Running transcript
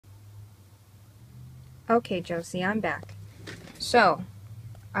Okay, Josie, I'm back. So,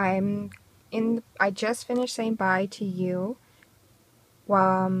 I just finished saying bye to you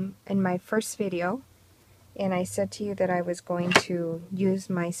in my first video, and I said to you that I was going to use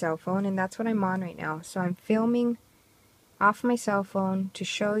my cell phone, and that's what I'm on right now. So I'm filming off my cell phone to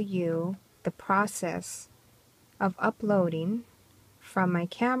show you the process of uploading from my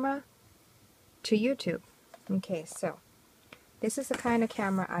camera to YouTube. Okay, so this is the kind of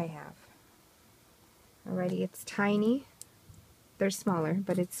camera I have. Alrighty, it's tiny. They're smaller,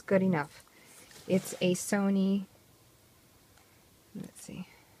 but it's good enough. It's a Sony, let's see,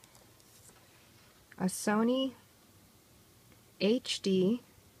 a Sony HD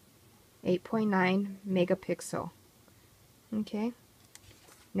 8.9 megapixel. Okay,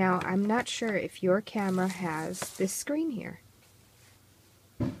 now I'm not sure if your camera has this screen here.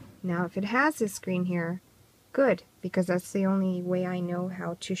 Now if it has this screen here, good, because that's the only way I know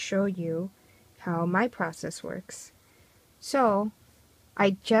how to show you how my process works. So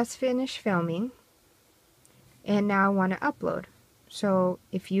I just finished filming and now I want to upload. So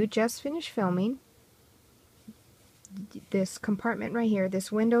if you just finished filming, this compartment right here,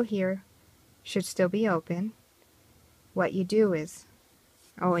 this window here, should still be open. What you do is,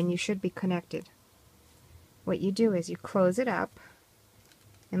 oh, and you should be connected. What you do is you close it up,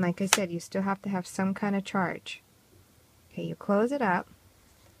 and like I said, you still have to have some kind of charge. Okay, you close it up,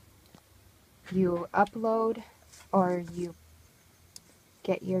 you upload, or you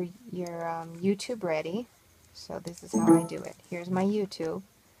get your YouTube ready. So this is how I do it. Here's my YouTube.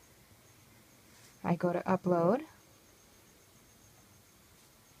 I go to upload.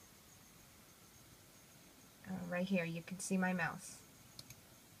 Right here, you can see my mouse.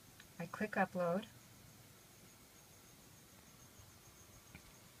 I click upload.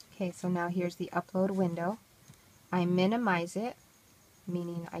 Okay, so now here's the upload window. I minimize it,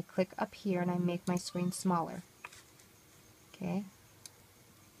 meaning I click up here and I make my screen smaller. Okay.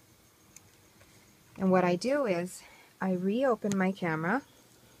 And what I do is I reopen my camera.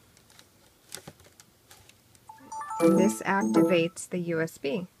 And this activates the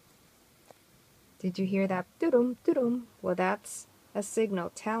USB. Did you hear that? Doo-dum, doo-dum. Well, that's a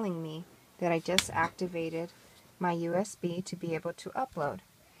signal telling me that I just activated my USB to be able to upload.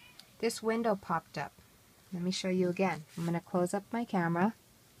 This window popped up. Let me show you again. I'm going to close up my camera.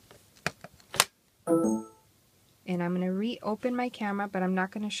 And I'm going to reopen my camera, but I'm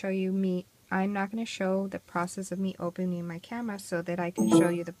not going to show you me. I'm not going to show the process of me opening my camera so that I can show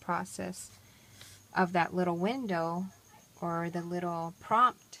you the process of that little window or the little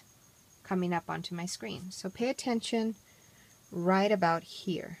prompt coming up onto my screen. So pay attention right about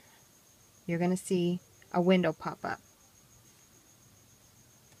here. You're going to see a window pop up.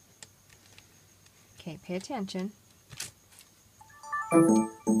 Okay, pay attention.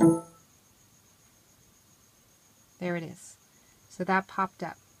 There it is. So that popped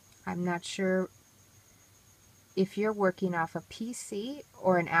up. I'm not sure if you're working off a PC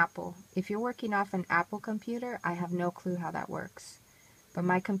or an Apple. If you're working off an Apple computer, I have no clue how that works. But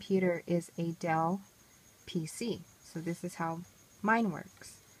my computer is a Dell PC. So this is how mine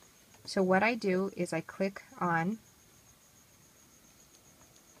works. So what I do is I click on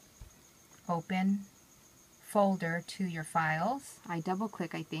Open Folder to your files. I double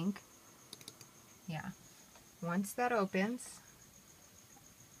click, I think. Yeah. Once that opens,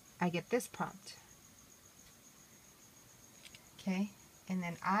 I get this prompt. Okay, and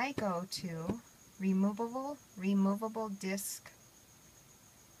then I go to removable disk.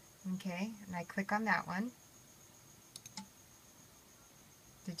 Okay, and I click on that one.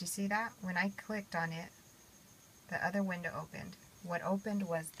 Did you see that? When I clicked on it, the other window opened. What opened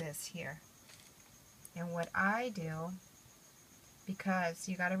was this here. And what I do, because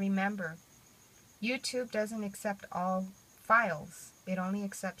you got to remember, YouTube doesn't accept all files. It only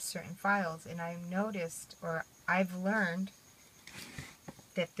accepts certain files. And I've noticed, or I've learned,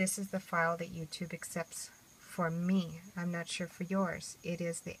 that this is the file that YouTube accepts for me. I'm not sure for yours. It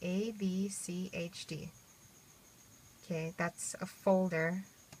is the AVCHD. Okay, that's a folder.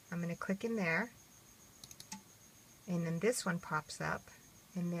 I'm going to click in there. And then this one pops up.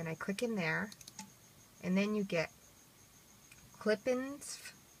 And then I click in there. And then you get clip-ins.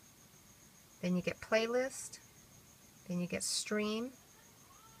 Then you get playlist. Then you get stream.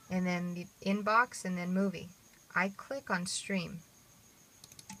 And then the inbox and then movie. I click on stream.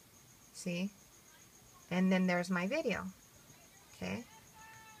 See? And then there's my video. Okay?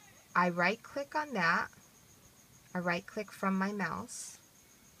 I right click on that. I right click from my mouse.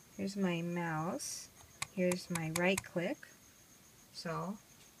 Here's my mouse. Here's my right click. So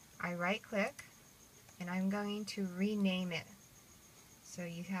I right click and I'm going to rename it. So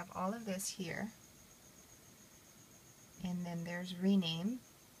you have all of this here. and then there's rename,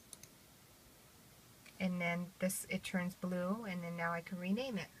 and then this, it turns blue, and then now I can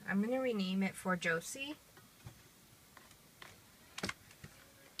rename it. I'm going to rename it for Gypsy.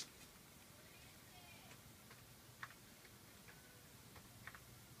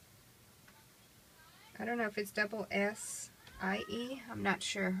 I don't know if it's double S-I-E. I'm not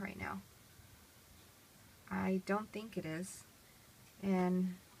sure right now. I don't think it is.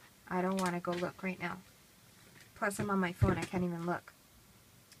 And I don't want to go look right now. Plus I'm on my phone. I can't even look.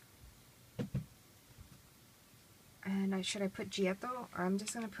 And should I put Gieto? Or I'm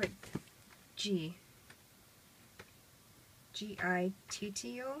just going to put G.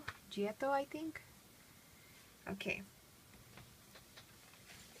 G-I-T-T-O? Gieto, I think. Okay.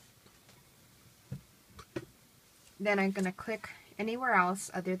 Then I'm going to click anywhere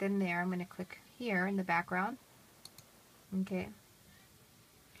else other than there. I'm going to click here in the background. Okay.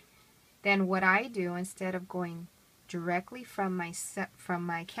 Then what I do, instead of going directly from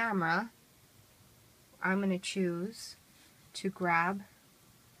my camera, I'm going to choose to grab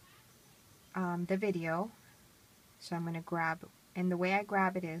the video. So I'm going to grab, and the way I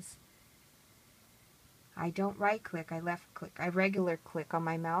grab it is, I don't right click, I left click. I regular click on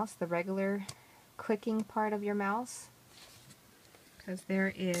my mouse, the regular clicking part of your mouse, because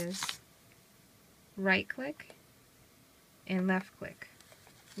there is right click and left click.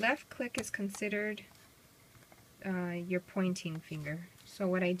 Left click is considered your pointing finger. So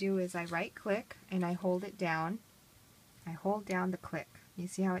what I do is I right click and I hold it down. I hold down the click. You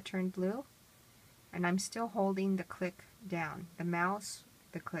see how it turned blue? And I'm still holding the click down. The mouse,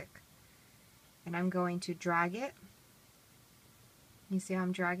 the click. And I'm going to drag it. You see how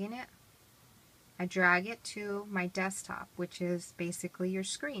I'm dragging it? I drag it to my desktop, which is basically your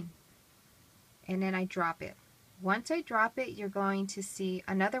screen. And then I drop it. Once I drop it, you're going to see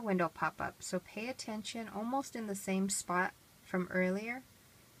another window pop up. So pay attention, almost in the same spot from earlier.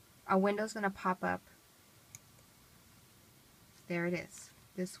 A window's going to pop up. There it is,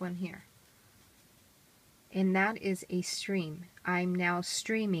 this one here. And that is a stream. I'm now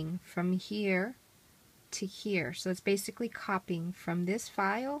streaming from here to here. So it's basically copying from this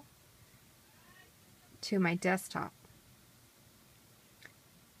file to my desktop.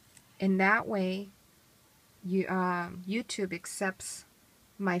 And that way, YouTube accepts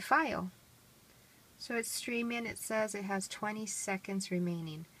my file. So it's streaming. It says it has 20 seconds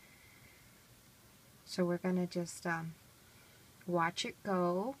remaining. So we're going to just watch it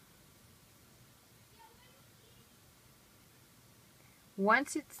go.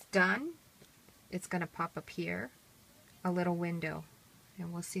 Once it's done, it's going to pop up here, a little window.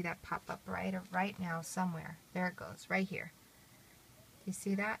 And we'll see that pop up right now somewhere. There it goes, right here. You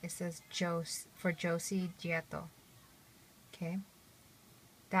see that? It says for Gypsy Gieto. Okay.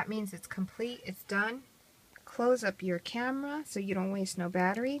 That means it's complete, it's done. Close up your camera so you don't waste no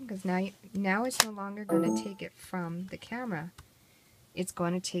battery, because now it's no longer going to take it from the camera. It's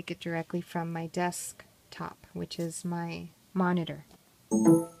going to take it directly from my desktop, which is my monitor.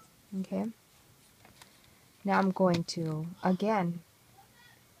 Okay. Now I'm going to, again,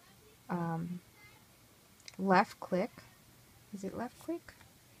 left click. Is it left click?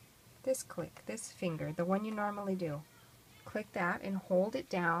 This click, this finger, the one you normally do. Click that and hold it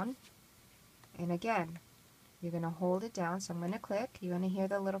down. And again, you're going to hold it down. So I'm going to click. You're going to hear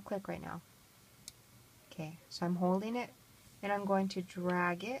the little click right now. Okay, so I'm holding it and I'm going to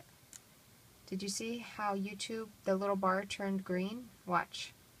drag it. Did you see how YouTube, the little bar turned green?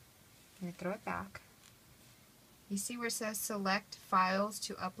 Watch. I'm going to throw it back. You see where it says select files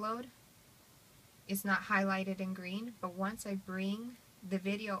to upload? It's not highlighted in green, but once I bring the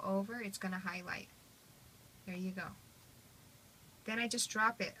video over, it's going to highlight. There you go. Then I just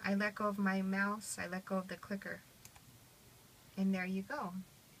drop it. I let go of my mouse, I let go of the clicker. And there you go.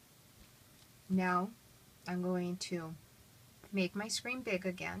 Now I'm going to make my screen big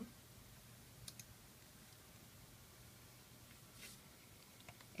again.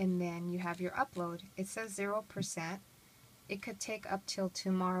 And then you have your upload. It says 0%. It could take up till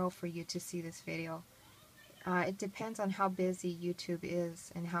tomorrow for you to see this video. It depends on how busy YouTube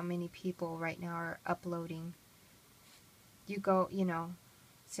is and how many people right now are uploading. You go,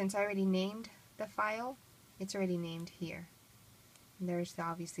 since I already named the file, it's already named here. And there's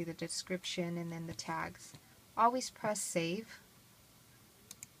obviously the description and then the tags. Always press save.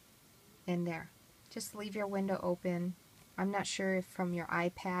 And there. Just leave your window open. I'm not sure if from your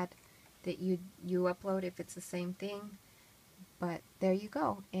iPad that you upload, if it's the same thing. But there you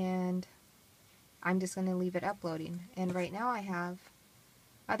go. And I'm just going to leave it uploading. And right now I have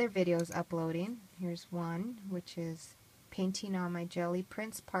other videos uploading. Here's one, which is painting on my jelly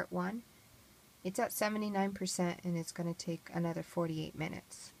prints part 1. It's at 79% and it's going to take another 48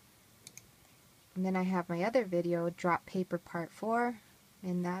 minutes. And then I have my other video, Drop Paper Part 4,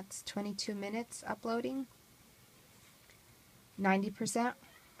 and that's 22 minutes uploading. 90%.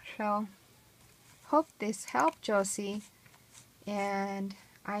 So, hope this helped, Josie. And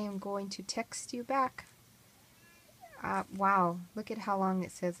I am going to text you back. Wow, look at how long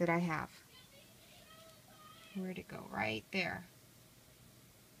it says that I have. Where'd it go? Right there.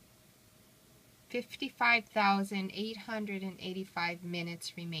 55,885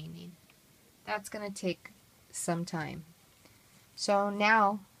 minutes remaining. That's going to take some time. So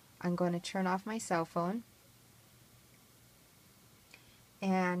now I'm going to turn off my cell phone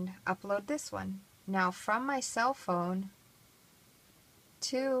and upload this one. Now from my cell phone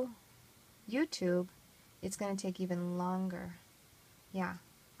to YouTube, it's going to take even longer. Yeah,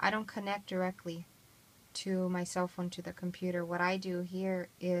 I don't connect directly to my cell phone to the computer. What I do here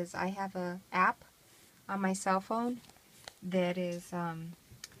is I have an app on my cell phone that is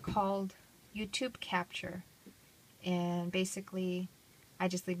called YouTube Capture, and basically I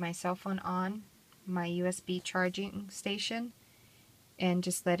just leave my cell phone on my USB charging station and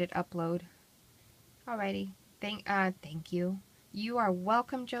just let it upload. Alrighty, thank you. You are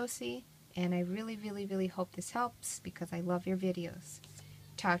welcome, Josie, and I really hope this helps because I love your videos.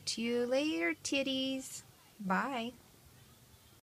 Talk to you later, titties. Bye.